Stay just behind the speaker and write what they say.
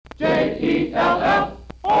J-E-L-L-O.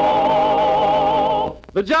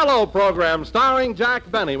 The Jell-O program starring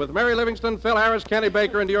Jack Benny with Mary Livingston, Phil Harris, Kenny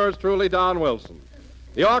Baker, and yours truly, Don Wilson.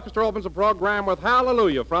 The orchestra opens the program with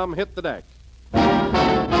Hallelujah from Hit the Deck.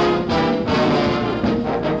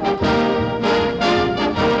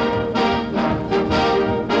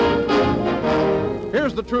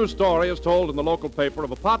 Here's the true story as told in the local paper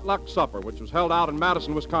of a potluck supper which was held out in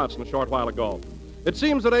Madison, Wisconsin a short while ago. It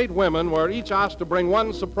seems that 8 women were each asked to bring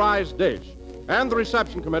one surprise dish, and the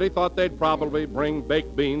reception committee thought they'd probably bring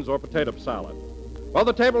baked beans or potato salad. Well,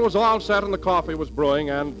 the table was all set and the coffee was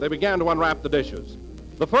brewing, and they began to unwrap the dishes.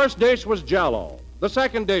 The first dish was Jell-O. The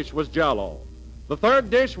second dish was Jell-O. The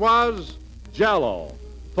third dish was Jell-O.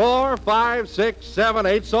 4, 5, 6, 7,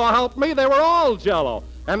 8, so help me, they were all Jell-O.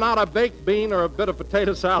 And not a baked bean or a bit of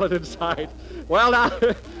potato salad in sight. Well, now,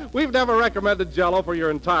 we've never recommended Jell-O for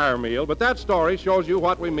your entire meal, but that story shows you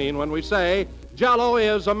what we mean when we say Jell-O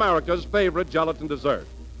is America's favorite gelatin dessert.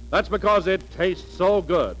 That's because it tastes so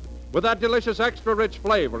good, with that delicious extra-rich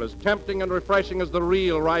flavor as tempting and refreshing as the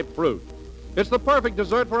real ripe fruit. It's the perfect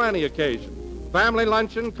dessert for any occasion, family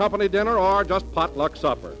luncheon, company dinner, or just potluck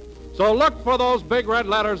supper. So look for those big red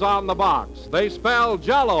letters on the box. They spell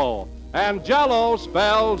Jell-O. And Jell-O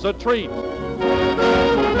spells a treat.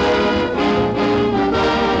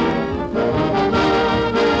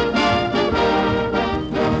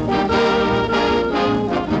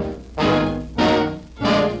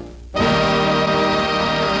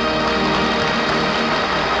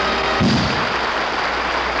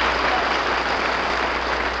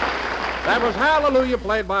 That was Hallelujah,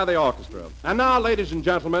 played by the orchestra. And now, ladies and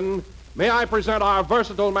gentlemen, may I present our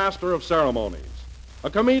versatile master of ceremonies. A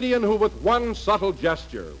comedian who with one subtle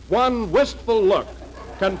gesture, one wistful look,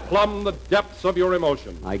 can plumb the depths of your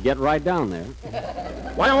emotion. I get right down there.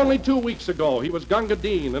 Why, only 2 weeks ago, he was Gunga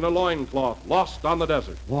Din in a loincloth, lost on the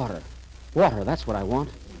desert. Water. Water, that's what I want.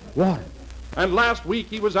 Water. And last week,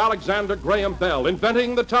 he was Alexander Graham Bell,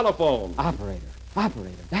 inventing the telephone. Operator.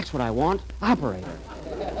 Operator. That's what I want. Operator.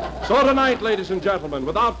 So tonight, ladies and gentlemen,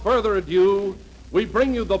 without further ado, we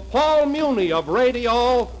bring you the Paul Muni of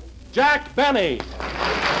radio, Jack Benny.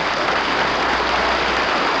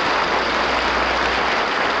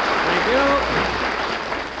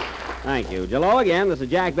 Thank you. Hello again. This is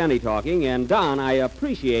Jack Benny talking. And, Don, I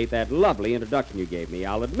appreciate that lovely introduction you gave me.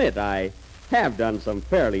 I'll admit I have done some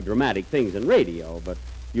fairly dramatic things in radio, but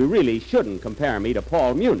you really shouldn't compare me to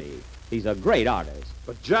Paul Muni. He's a great artist.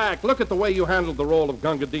 But, Jack, look at the way you handled the role of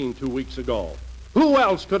Gunga Din 2 weeks ago. Who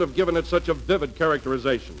else could have given it such a vivid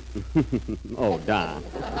characterization? Oh, Don.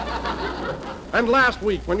 And last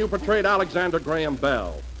week, when you portrayed Alexander Graham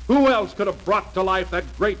Bell, who else could have brought to life that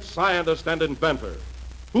great scientist and inventor?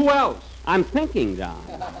 Who else? I'm thinking, Don.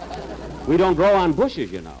 We don't grow on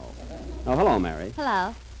bushes, you know. Oh, hello, Mary.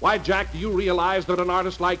 Hello. Why, Jack, do you realize that an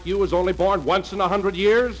artist like you is only born once in 100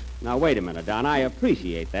 years? Now, wait a minute, Don. I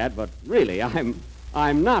appreciate that, but really, I'm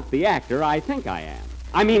not the actor I think I am.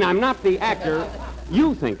 I mean, I'm not the actor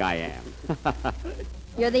you think I am.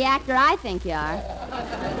 You're the actor I think you are.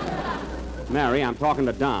 Mary, I'm talking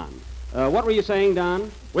to Don. What were you saying,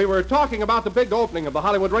 Don? We were talking about the big opening of the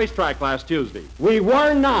Hollywood racetrack last Tuesday. We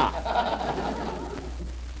were not.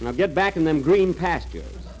 Now get back in them green pastures.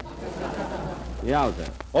 Yowza.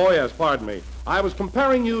 Oh, yes, pardon me. I was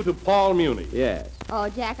comparing you to Paul Muni. Yes. Oh,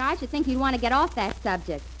 Jack, I should think you'd want to get off that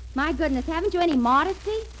subject. My goodness, haven't you any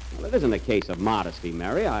modesty? Well, it isn't a case of modesty,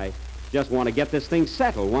 Mary. I just want to get this thing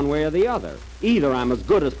settled one way or the other. Either I'm as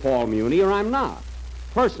good as Paul Muni or I'm not.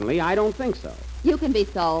 Personally, I don't think so. You can be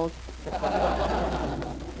sold.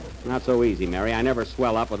 Not so easy, Mary. I never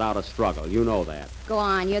swell up without a struggle. You know that. Go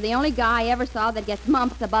on. You're the only guy I ever saw that gets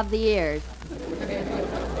mumps above the ears.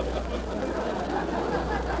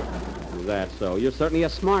 Is that so? You're certainly a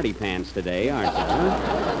smarty pants today, aren't you, huh?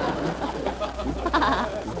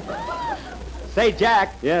 Say,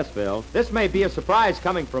 Jack. Yes, Phil. This may be a surprise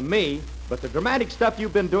coming from me, but the dramatic stuff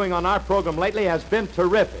you've been doing on our program lately has been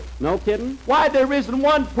terrific. No kidding? Why, there isn't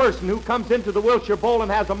one person who comes into the Wilshire Bowl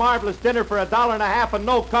and has a marvelous dinner for $1.50 and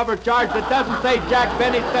no cover charge that doesn't say Jack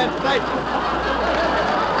Benny's sensation.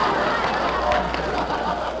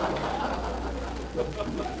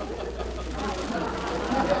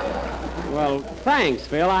 Well, thanks,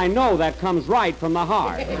 Phil. I know that comes right from the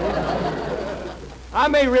heart. I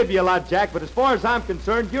may rib you a lot, Jack, but as far as I'm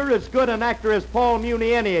concerned, you're as good an actor as Paul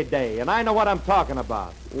Muni any day, and I know what I'm talking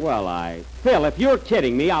about. Well, Phil, if you're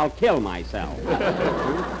kidding me, I'll kill myself.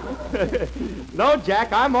 No,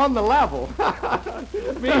 Jack, I'm on the level.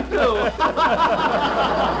 Me too.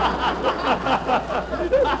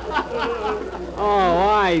 Oh,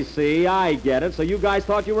 I see. I get it. So you guys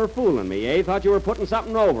thought you were fooling me, eh? Thought you were putting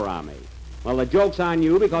something over on me. Well, the joke's on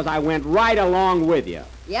you because I went right along with you.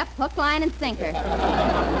 Yep, hook, line, and sinker.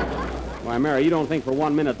 Why, Mary, you don't think for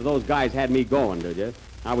 1 minute that those guys had me going, did you?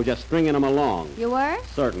 I was just stringing them along. You were?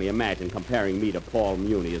 Certainly imagine comparing me to Paul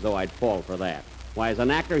Muni as though I'd fall for that. Why, as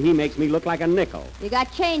an actor, he makes me look like a nickel. You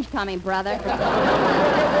got change coming, brother.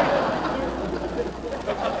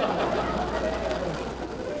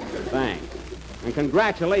 Thanks. And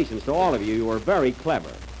congratulations to all of you. You were very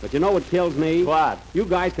clever. But you know what kills me? What? You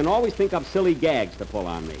guys can always think up silly gags to pull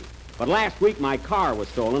on me. But last week, my car was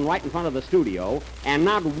stolen right in front of the studio, and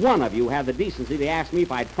not one of you had the decency to ask me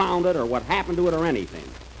if I'd found it or what happened to it or anything.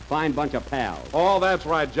 Fine bunch of pals. Oh, that's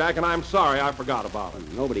right, Jack, and I'm sorry I forgot about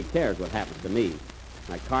it. Nobody cares what happens to me.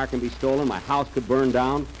 My car can be stolen, my house could burn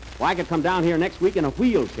down. Well, I could come down here next week in a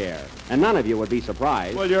wheelchair, and none of you would be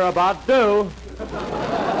surprised. Well, you're about due.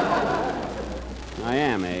 I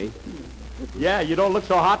am, eh? Yeah, you don't look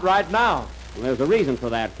so hot right now. Well, there's a reason for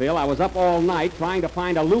that, Phil. I was up all night trying to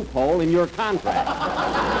find a loophole in your contract.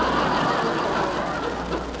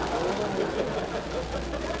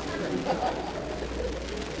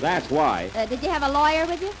 That's why. Did you have a lawyer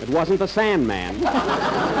with you? It wasn't the Sandman.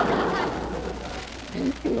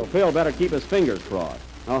 So Phil better keep his fingers crossed.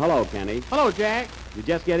 Oh, hello, Kenny. Hello, Jack. You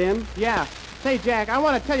just get in? Yeah. Say, Jack, I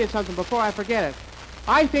want to tell you something before I forget it.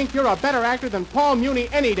 I think you're a better actor than Paul Muni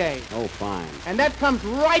any day. Oh, fine. And that comes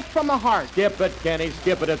right from the heart. Skip it, Kenny,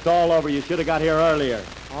 skip it. It's all over. You should have got here earlier.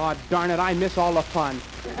 Oh, darn it, I miss all the fun.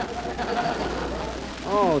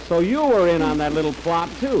 Oh, so you were in on that little plot,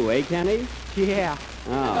 too, eh, Kenny? Yeah.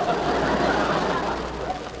 Oh.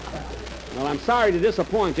 Well, I'm sorry to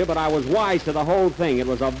disappoint you, but I was wise to the whole thing. It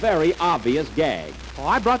was a very obvious gag. Oh,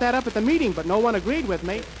 I brought that up at the meeting, but no one agreed with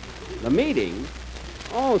me. The meeting?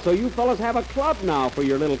 Oh, so you fellas have a club now for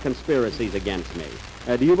your little conspiracies against me.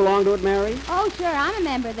 Do you belong to it, Mary? Oh, sure, I'm a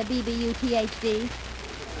member of the BBUTHD.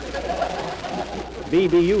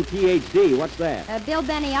 BBUTHD, what's that? Bill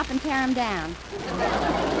Benny up and tear him down.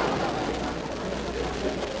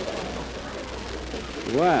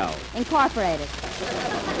 Well, Incorporated.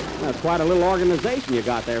 that's quite a little organization you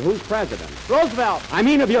got there. Who's president? Roosevelt. I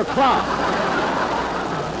mean of your club.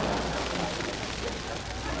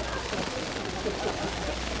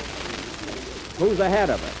 Who's the head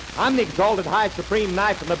of it? I'm the exalted high supreme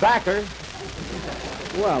knife in the backer.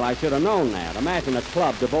 Well, I should have known that. Imagine a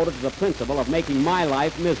club devoted to the principle of making my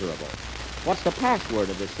life miserable. What's the password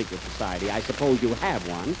of this secret society? I suppose you have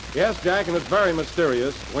one. Yes, Jack, and it's very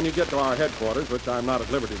mysterious. When you get to our headquarters, which I'm not at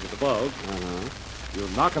liberty to divulge, you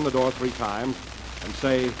knock on the door 3 times and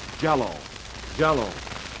say, Jell-O, Jell-O,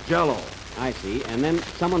 Jell-O. I see. And then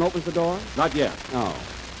someone opens the door? Not yet. Oh.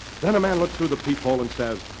 Then a man looks through the peephole and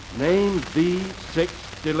says, name the 6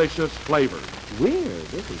 delicious flavors. Weird,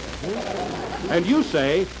 isn't it? And you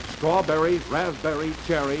say, strawberry, raspberry,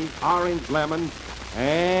 cherry, orange, lemon,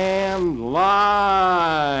 and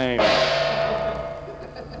lime.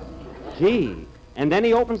 Gee. And then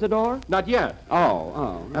he opens the door? Not yet.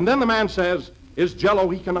 Oh. And then the man says, is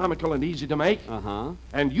Jell-O economical and easy to make? Uh-huh.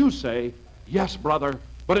 And you say, yes, brother,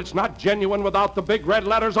 but it's not genuine without the big red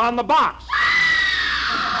letters on the box.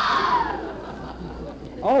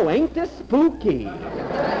 Oh, ain't this spooky?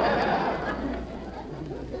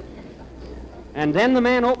 And then the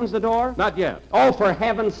man opens the door? Not yet. Oh, for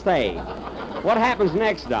heaven's sake. What happens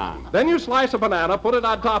next, Don? Then you slice a banana, put it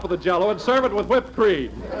on top of the Jell-O, and serve it with whipped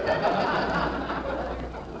cream.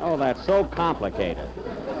 Oh, that's so complicated.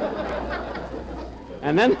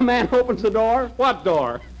 And then the man opens the door? What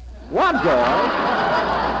door? What door?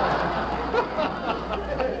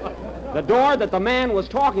 The door that the man was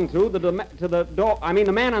talking through,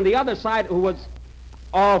 the man on the other side who was...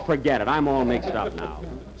 Oh, forget it. I'm all mixed up now.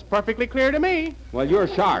 It's perfectly clear to me. Well, you're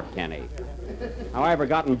sharp, Kenny. How I ever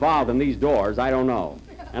got involved in these doors, I don't know.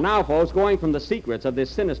 And now, folks, going from the secrets of this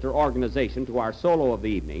sinister organization to our solo of the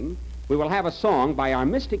evening, we will have a song by our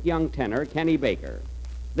mystic young tenor, Kenny Baker.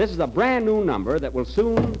 This is a brand new number that will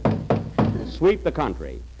soon sweep the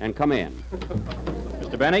country. And come in.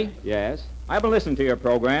 Mr. Benny, Yes? I've been listening to your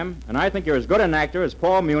program, and I think you're as good an actor as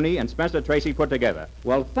Paul Muni and Spencer Tracy put together.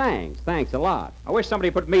 Well, thanks. Thanks a lot. I wish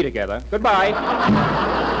somebody put me together. Goodbye.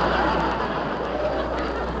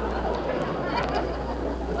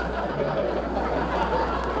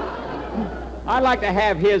 I'd like to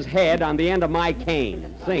have his head on the end of my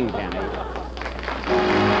cane. Sing, Kenny.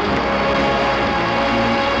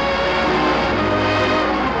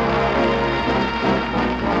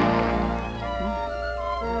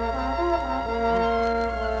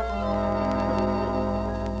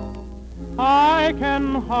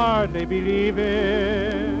 can hardly believe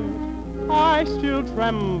it. I still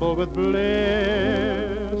tremble with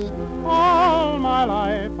bliss. All my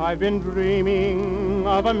life I've been dreaming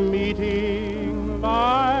of a meeting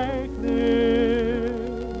like this.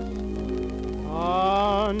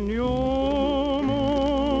 A new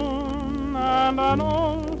moon and an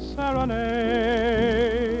old serenade.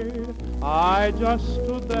 I just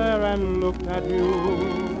stood there and looked at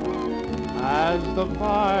you as the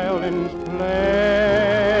violins played.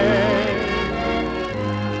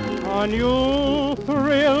 A new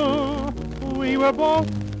thrill, we were both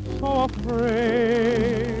so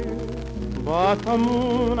afraid, but the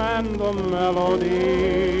moon and the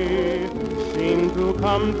melody seemed to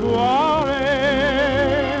come to our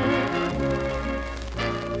aid.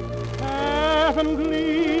 Heaven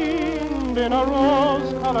gleamed in a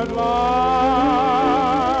rose-colored light,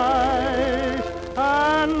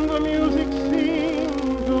 and the music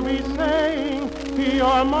seemed to be saying,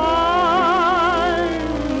 "You're mine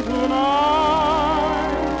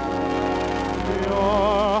tonight."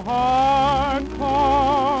 Your heart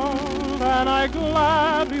called, and I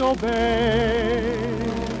gladly obeyed,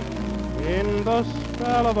 in the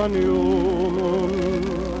spell of a new moon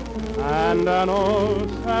and an old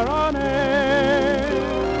serenade.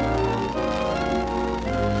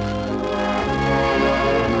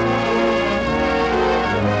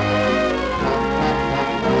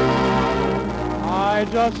 I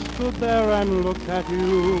just stood there and looked at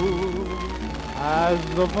you as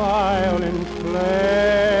the violins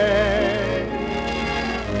played.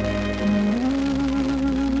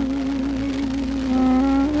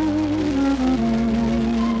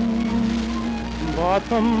 But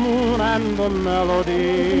the moon and the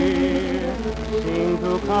melody seemed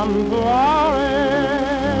to come to our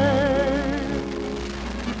aid.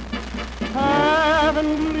 Heaven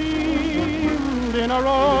gleamed in a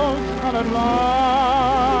rose-colored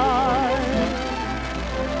light,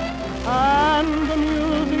 and the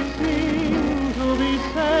music seemed to be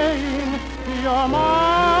saying, "You're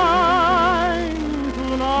mine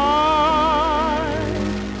tonight."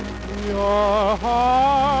 Your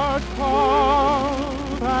heart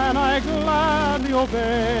called, and I gladly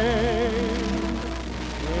obeyed,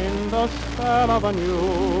 in the spell of a new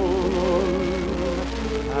moon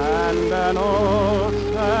and an old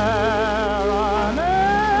serenade.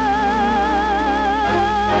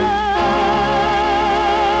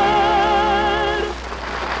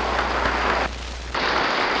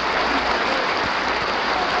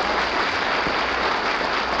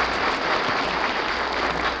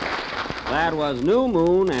 That was New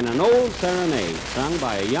Moon and an Old Serenade, sung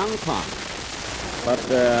by a young punk. But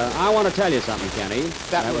I want to tell you something, Kenny.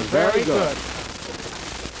 That was very good.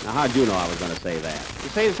 Now, how'd you know I was going to say that? You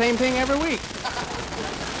say the same thing every week.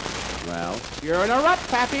 Well, You're in a rut,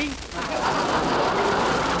 Pappy.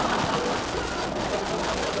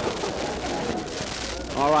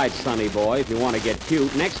 all right, sonny boy, if you want to get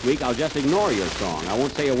cute, next week I'll just ignore your song. I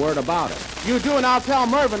won't say a word about it. You do, and I'll tell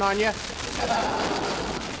Mervyn on you.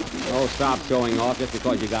 Oh, stop showing off just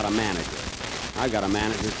because you got a manager. I got a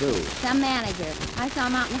manager, too. Some manager. I saw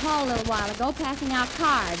him out in the hall a little while ago passing out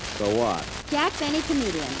cards. So what? Jack Benny,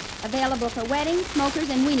 comedian. Available for weddings, smokers,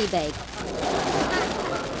 and weenie bake.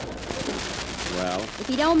 Well, If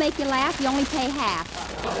he don't make you laugh, you only pay half.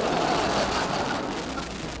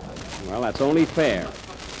 well, that's only fair.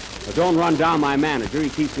 But don't run down my manager. He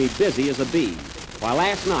keeps me busy as a bee. Why,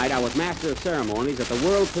 last night I was master of ceremonies at the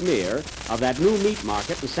world premiere of that new meat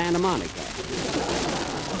market in Santa Monica.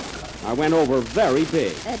 I went over very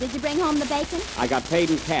big. Did you bring home the bacon? I got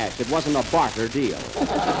paid in cash. It wasn't a barter deal.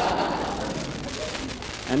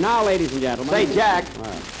 And now, ladies and gentlemen... Say, Jack,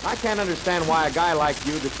 Well, I can't understand why a guy like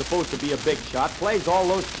you that's supposed to be a big shot plays all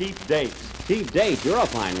those cheap dates. cheap date, you're a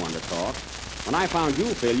fine one to talk. When I found you,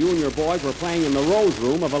 Phil, you and your boys were playing in the rose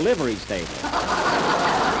room of a livery stable.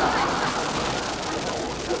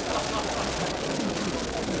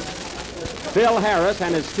 Phil Harris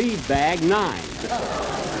and his feed bag 9.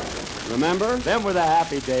 Remember? Them were the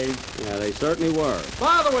happy days. Yeah, they certainly were.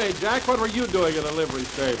 By the way, Jack, what were you doing at a livery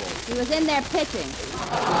stable? He was in there pitching.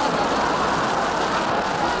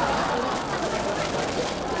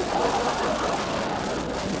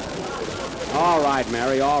 All right,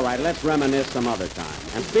 Mary, all right. Let's reminisce some other time.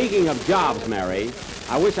 And speaking of jobs, Mary,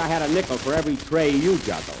 I wish I had a nickel for every tray you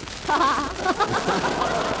juggled.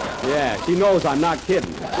 Yeah, she knows I'm not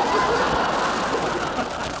kidding.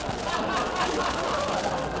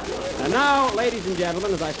 And now, ladies and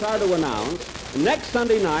gentlemen, as I start to announce, next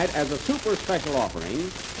Sunday night, as a super special offering,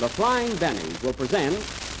 the Flying Bennies will present,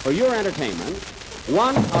 for your entertainment,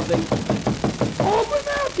 one of the... Open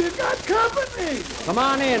up, you got company. Come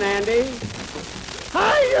on in, Andy.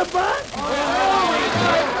 Hiya, Buck.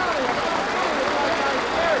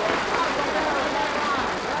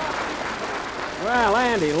 Well,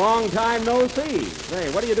 Andy, long time no see. Say,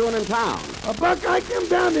 what are you doing in town? Buck, I came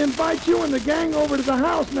down to invite you and the gang over to the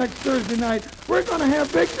house next Thursday night. We're going to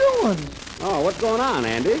have big doings. Oh, what's going on,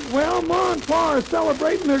 Andy? Well, Ma and Pa are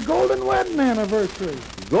celebrating their golden wedding anniversary.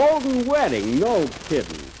 Golden wedding? No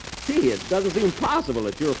kidding. Gee, it doesn't seem possible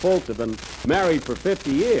that your folks have been married for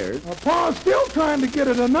 50 years. Pa's still trying to get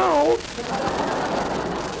her to know.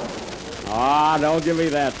 Ah, don't give me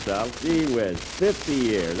that stuff. Gee whiz, 50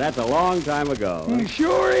 years. That's a long time ago. He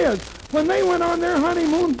sure is. When they went on their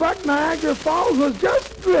honeymoon, Buck, Niagara Falls was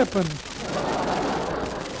just dripping.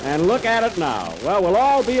 And look at it now. Well, we'll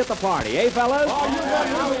all be at the party, eh, fellas?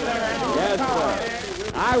 Yes, sir.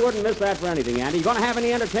 I wouldn't miss that for anything, Andy. You going to have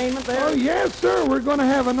any entertainment there? Oh, yes, sir. We're going to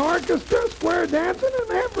have an orchestra, square dancing,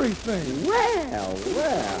 and everything. Well.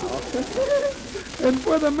 And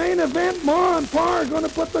for the main event, Ma and Pa are going to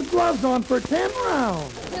put the gloves on for 10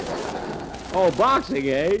 rounds. Oh, boxing,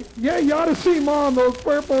 eh? Yeah, you ought to see Ma in those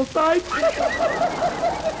purple tights.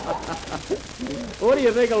 Who do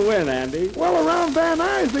you think will win, Andy? Well, around Van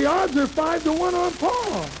Nuys, the odds are 5-1 on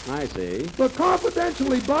Pa. I see. But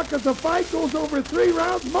confidentially, Buck, if the fight goes over 3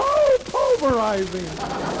 rounds, Ma'll pulverize him.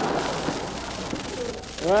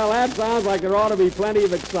 Well, that sounds like there ought to be plenty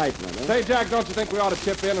of excitement. Huh? Say, Jack, don't you think we ought to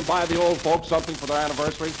chip in and buy the old folks something for their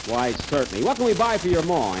anniversary? Why, certainly. What can we buy for your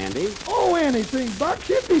ma, Andy? Oh, anything, Buck.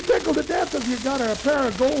 She'd be tickled to death if you got her a pair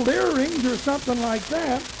of gold earrings or something like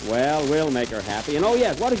that. Well, we'll make her happy. And, oh,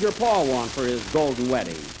 yes, what does your pa want for his golden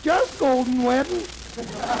wedding? Just golden wedding.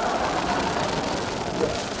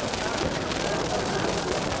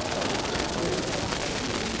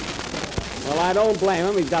 Well, I don't blame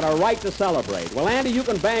him. He's got a right to celebrate. Well, Andy, you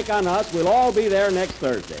can bank on us. We'll all be there next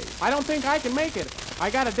Thursday. I don't think I can make it. I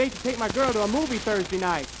got a date to take my girl to a movie Thursday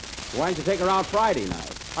night. Why don't you take her out Friday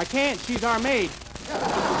night? I can't. She's our maid.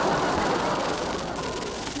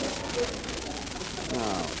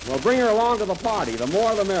 Oh, well, bring her along to the party. The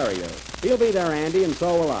more, the merrier. He'll be there, Andy, and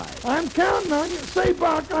so will I. I'm counting on you. Say,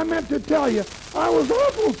 Buck, I meant to tell you, I was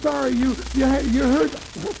awful sorry you heard...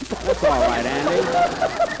 That's all right, Andy.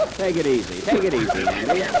 Take it easy. Take it easy,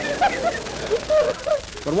 Andy.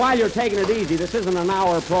 But while you're taking it easy, this isn't an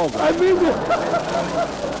hour program. I mean...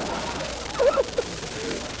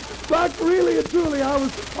 Buck, really and truly, I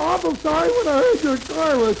was awful sorry when I heard your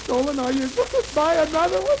car was stolen. Are you going to buy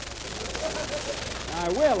another one? I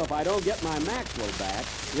will if I don't get my Maxwell back.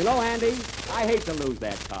 You know, Andy, I hate to lose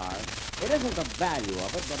that car. It isn't the value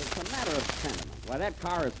of it, but it's a matter of sentiment. Why, that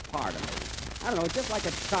car is part of me. I don't know, it's just like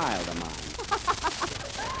a child of mine.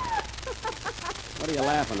 What are you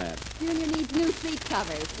laughing at? Junior needs new seat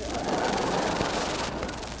covers.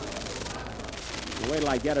 Well, wait till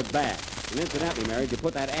I get it back. And incidentally, Mary, did you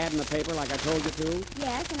put that ad in the paper like I told you to?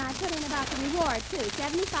 Yes, and I put in about the reward, too,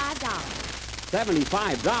 $75.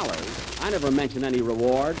 $75? I never mentioned any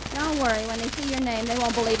reward. Don't worry. When they see your name, they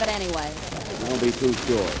won't believe it anyway. Don't be too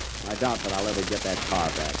sure. I doubt that I'll ever get that car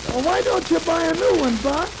back, though. Well, why don't you buy a new one,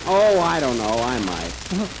 Buck? Oh, I don't know. I might.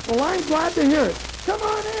 Well, I'm glad to hear it. Come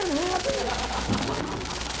on in, Happy.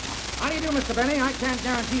 How do you do, Mr. Benny? I can't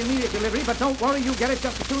guarantee immediate delivery, but don't worry, you get it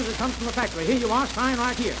just as soon as it comes from the factory. Here you are, sign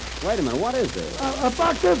right here. Wait a minute. What is this?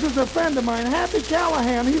 Buck, this is a friend of mine, Happy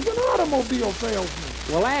Callahan. He's an automobile salesman.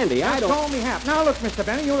 Well, Andy, I Just don't... call me Hap. Now, look, Mr.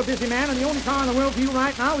 Benny, you're a busy man, and the only car in the world for you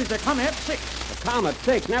right now is the Comet 6. The Comet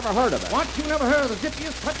 6. Never heard of it. What? You never heard of the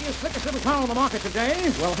zippiest, puttiest, slickest little car on the market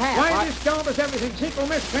today? Well, Hap, Why, this job is everything. Synchro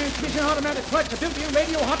mesh, transmission, automatic clutch, built-in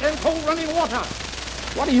radio, hot and cold running water.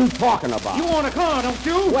 What are you talking about? You want a car, don't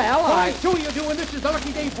you? Well, I... Sure you do, and this is the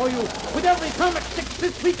lucky day for you. With every Comet 6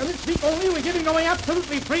 this week and this week only, we're giving away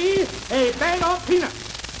absolutely free a bag of peanuts.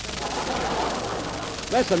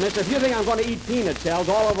 Listen, mister, if you think I'm going to eat peanut shells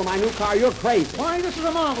all over my new car, you're crazy. Why, this is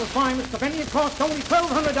a marvelous find, Mr. Benny. It costs only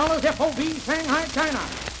 $1,200 FOB, Shanghai, China.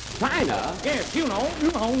 China? Yes, you know,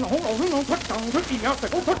 put down,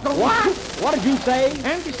 put down. What? What did you say?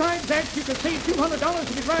 And besides that, you can save $200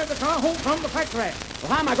 if you drive the car home from the factory.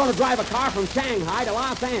 Well, how am I going to drive a car from Shanghai to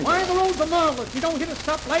Los Angeles? Why, the roads are marvelous. You don't hit a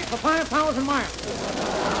stoplight for 5,000 miles.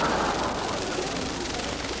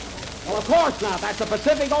 Well, of course not. That's the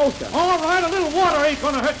Pacific Ocean. All right, a little water ain't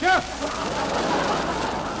gonna hurt you.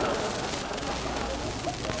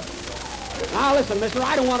 Now, listen, mister,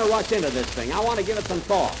 I don't want to rush into this thing. I want to give it some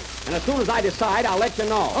thought. And as soon as I decide, I'll let you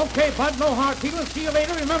know. Okay, bud, no hard feelings. See you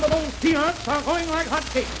later. Remember, those peanuts are going like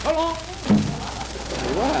hotcakes. So long.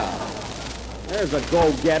 Well, there's a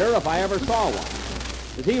go-getter if I ever saw one.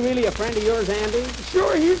 Is he really a friend of yours, Andy?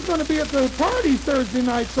 Sure, he's going to be at the party Thursday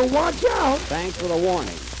night, so watch out. Thanks for the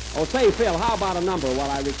warning. Oh, say, Phil, how about a number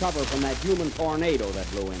while I recover from that human tornado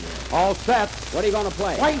that blew in there? All set. What are you going to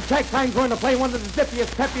play? Wait, Jack, I'm going to play one of the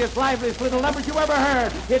zippiest, peppiest, liveliest little numbers you ever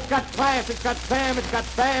heard. It's got class, it's got Sam, it's got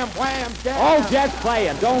Bam, Wham, Jam. Oh, just play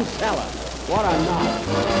it. Don't sell it. What a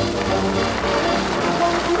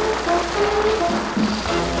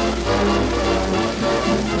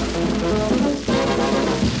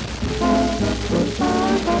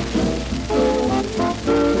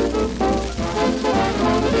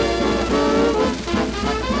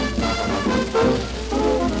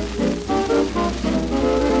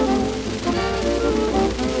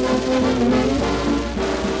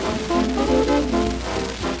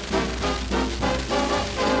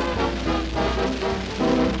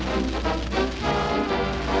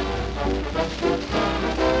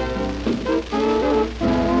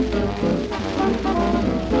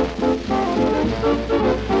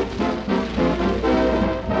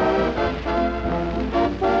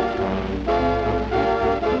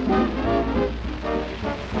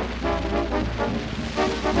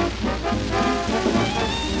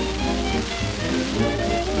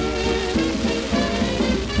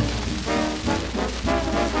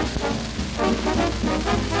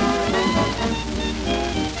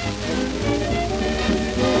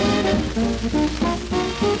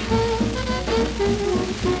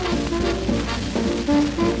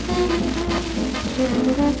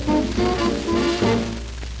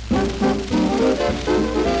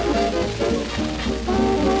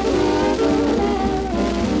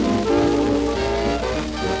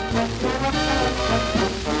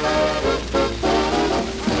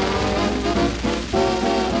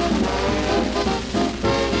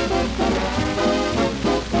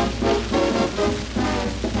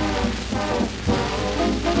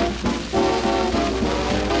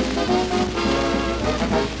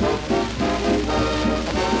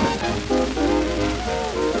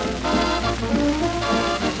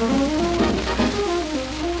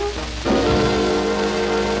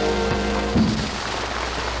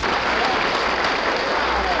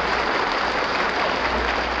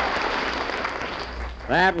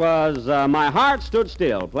That was My Heart Stood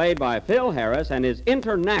Still, played by Phil Harris and his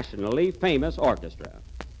internationally famous orchestra.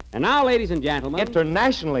 And now, ladies and gentlemen...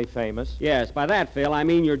 Internationally famous? Yes, by that, Phil, I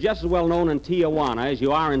mean you're just as well known in Tijuana as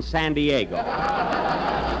you are in San Diego.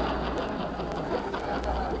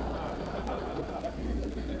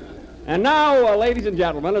 And now, ladies and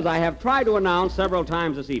gentlemen, as I have tried to announce several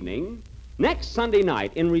times this evening, next Sunday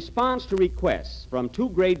night, in response to requests from two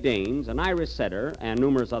Great Danes, an Irish setter, and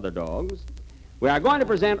numerous other dogs, we are going to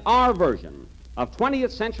present our version of 20th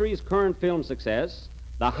century's current film success,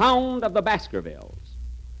 The Hound of the Baskervilles.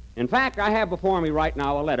 In fact, I have before me right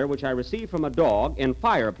now a letter which I received from a dog in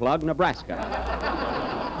Fireplug, Nebraska.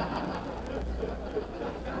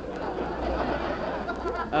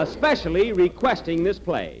 Especially requesting this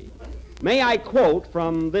play. May I quote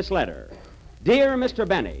from this letter? Dear Mr.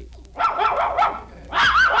 Benny,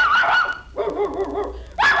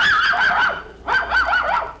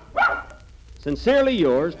 sincerely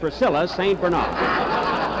yours, Priscilla St. Bernard.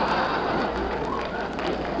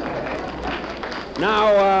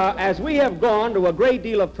 Now, as we have gone to a great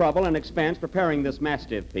deal of trouble and expense preparing this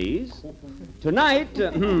mastiff piece, tonight,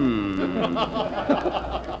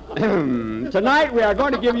 tonight we are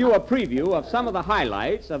going to give you a preview of some of the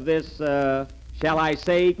highlights of this, shall I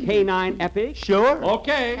say, canine epic? Sure.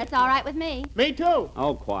 Okay. That's all right with me. Me too.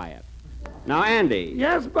 Oh, quiet. Now, Andy.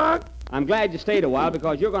 Yes, Buck? I'm glad you stayed a while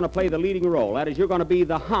because you're going to play the leading role. That is, you're going to be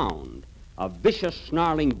the Hound, a vicious,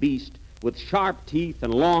 snarling beast with sharp teeth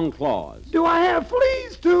and long claws. Do I have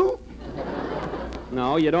fleas, too?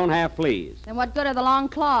 No, you don't have fleas. Then what good are the long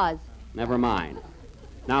claws? Never mind.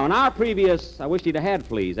 Now, in our previous... I wish you'd have had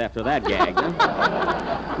fleas after that gag. Huh?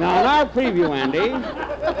 Now, in our preview, Andy...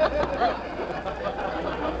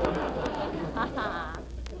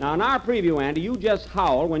 Now, in our preview, Andy, you just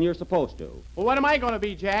howl when you're supposed to. Well, what am I going to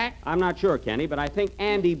be, Jack? I'm not sure, Kenny, but I think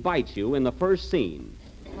Andy bites you in the first scene.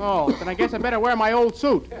 Oh, then I guess I better wear my old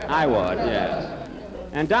suit. I would, yes.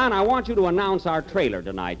 And, Don, I want you to announce our trailer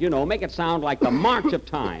tonight. You know, make it sound like the march of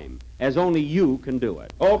time, as only you can do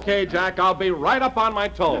it. Okay, Jack, I'll be right up on my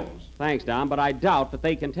toes. Thanks, Don, but I doubt that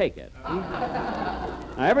they can take it. Now,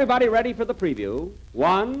 everybody ready for the preview?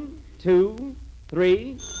 1, 2,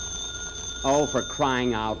 3... Oh, for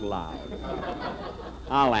crying out loud.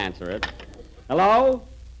 I'll answer it. Hello?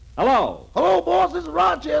 Hello? Hello, boss. This is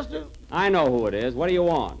Rochester. I know who it is. What do you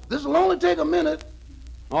want? This will only take a minute.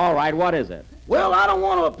 All right, what is it? Well, I don't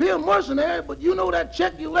want to appear mercenary, but you know that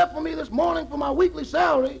check you left for me this morning for my weekly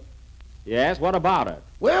salary? Yes, what about it?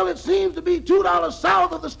 Well, it seems to be $2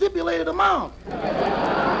 south of the stipulated amount.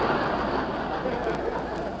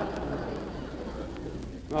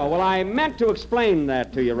 Oh, well, I meant to explain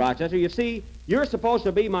that to you, Rochester. You see, you're supposed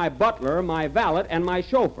to be my butler, my valet, and my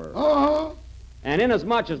chauffeur. Uh-huh. And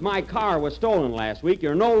inasmuch as my car was stolen last week,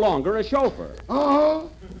 you're no longer a chauffeur. Uh-huh.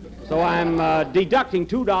 So I'm deducting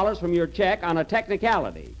 $2 from your check on a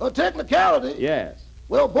technicality. A technicality? Yes.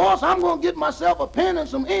 Well, boss, I'm going to get myself a pen and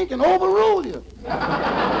some ink and overrule you.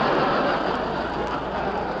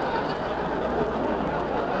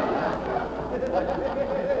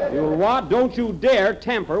 You'll what? Don't you dare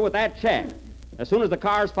temper with that check. As soon as the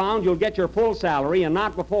car's found, you'll get your full salary and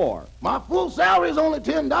not before. My full salary is only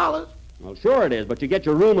 $10. Well, sure it is, but you get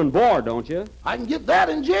your room and board, don't you? I can get that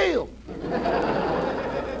in jail.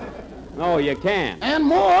 Oh, you can. And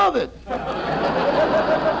more of it.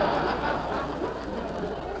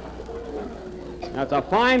 That's a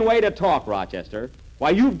fine way to talk, Rochester. Why,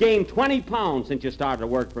 you've gained 20 pounds since you started to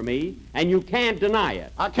work for me, and you can't deny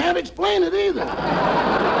it. I can't explain it either.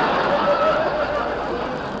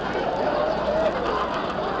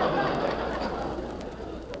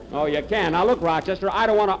 Oh, you can. Now, look, Rochester, I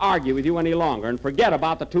don't want to argue with you any longer, and forget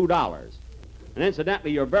about the $2. And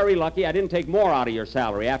incidentally, you're very lucky I didn't take more out of your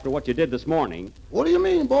salary after what you did this morning. What do you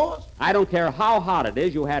mean, boss? I don't care how hot it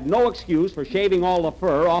is, you had no excuse for shaving all the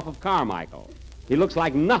fur off of Carmichael. He looks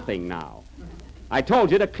like nothing now. I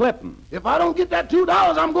told you to clip him. If I don't get that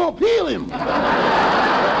 $2, I'm going to peel him.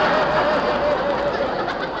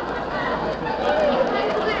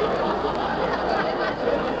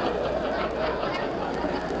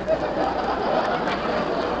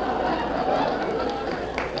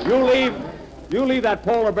 You leave that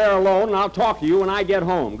polar bear alone, and I'll talk to you when I get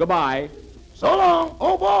home. Goodbye. So long.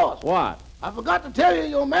 Oh, boss. What? I forgot to tell you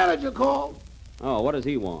your manager called. Oh, what does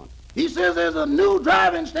he want? He says there's a new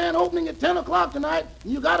driving stand opening at 10 o'clock tonight,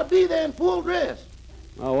 and you got to be there in full dress.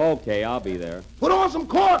 Oh, okay, I'll be there. Put on some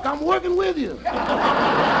cork. I'm working with you.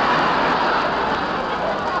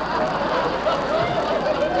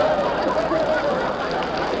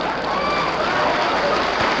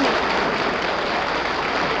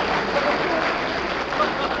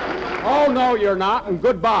 Oh, no, you're not, and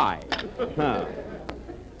goodbye. Huh.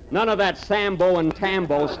 None of that Sambo and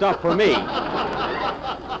Tambo stuff for me.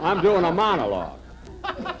 I'm doing a monologue.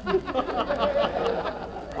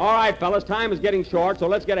 All right, fellas, time is getting short, so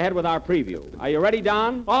let's get ahead with our preview. Are you ready,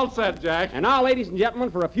 Don? All set, Jack. And now, ladies and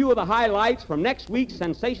gentlemen, for a few of the highlights from next week's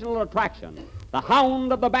sensational attraction, the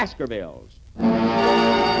Hound of the Baskervilles.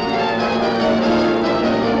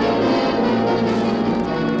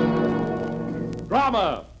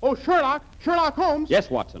 Drama. Oh, Sherlock Holmes. Yes,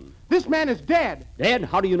 Watson. This man is dead. Dead?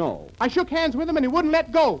 How do you know? I shook hands with him and he wouldn't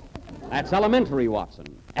let go. That's elementary, Watson.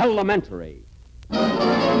 Elementary.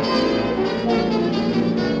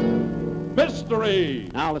 Mystery.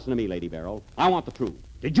 Now listen to me, Lady Beryl. I want the truth.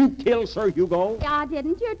 Did you kill Sir Hugo? I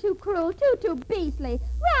didn't. You're too cruel, too beastly.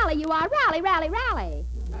 Rally, you are. Rally, rally, rally.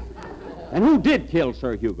 And who did kill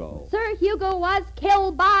Sir Hugo? Sir Hugo was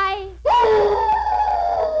killed by...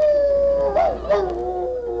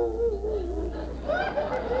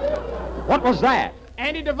 What was that?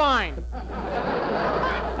 Andy Devine.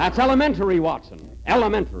 That's elementary, Watson.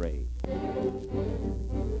 Elementary.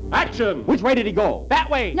 Action. Which way did he go? That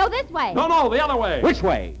way. No, this way. No, the other way. Which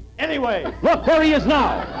way? Anyway. Look, there he is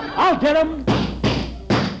now. I'll get him.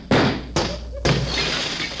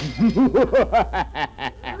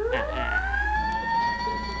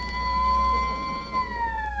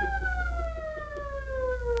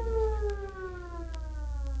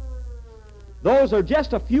 Those are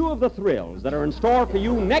just a few of the thrills that are in store for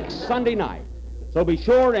you next Sunday night. So be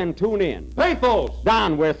sure and tune in. Pathos.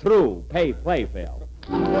 Don, we're through. Play, Phil.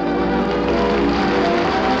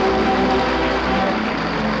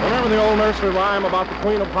 Remember the old nursery rhyme about the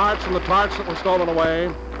Queen of Hearts and the tarts that were stolen away?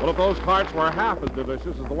 Well, if those tarts were half as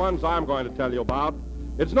delicious as the ones I'm going to tell you about,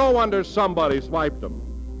 it's no wonder somebody swiped them.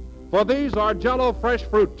 For these are Jell-O fresh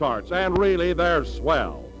fruit tarts, and really, they're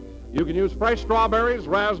swell. You can use fresh strawberries,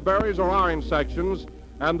 raspberries, or orange sections,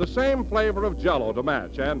 and the same flavor of Jell-O to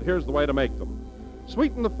match. And here's the way to make them.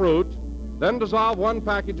 Sweeten the fruit, then dissolve 1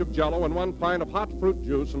 package of Jell-O in 1 pint of hot fruit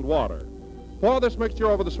juice and water. Pour this mixture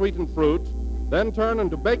over the sweetened fruit, then turn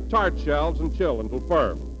into baked tart shells and chill until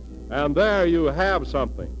firm. And there you have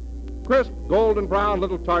something. Crisp, golden brown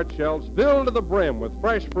little tart shells filled to the brim with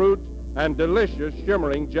fresh fruit and delicious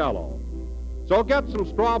shimmering Jell-O. So get some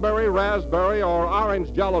strawberry, raspberry, or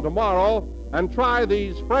orange Jell-O tomorrow and try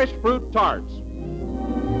these fresh fruit tarts.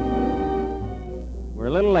 We're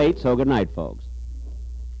a little late, so good night, folks.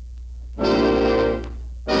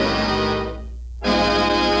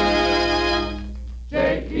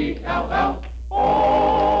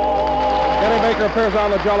 Kenny Baker Parker appears on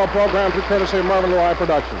the Jello program through courtesy of Mervyn Roy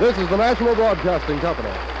Productions. This is the National Broadcasting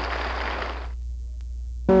Company.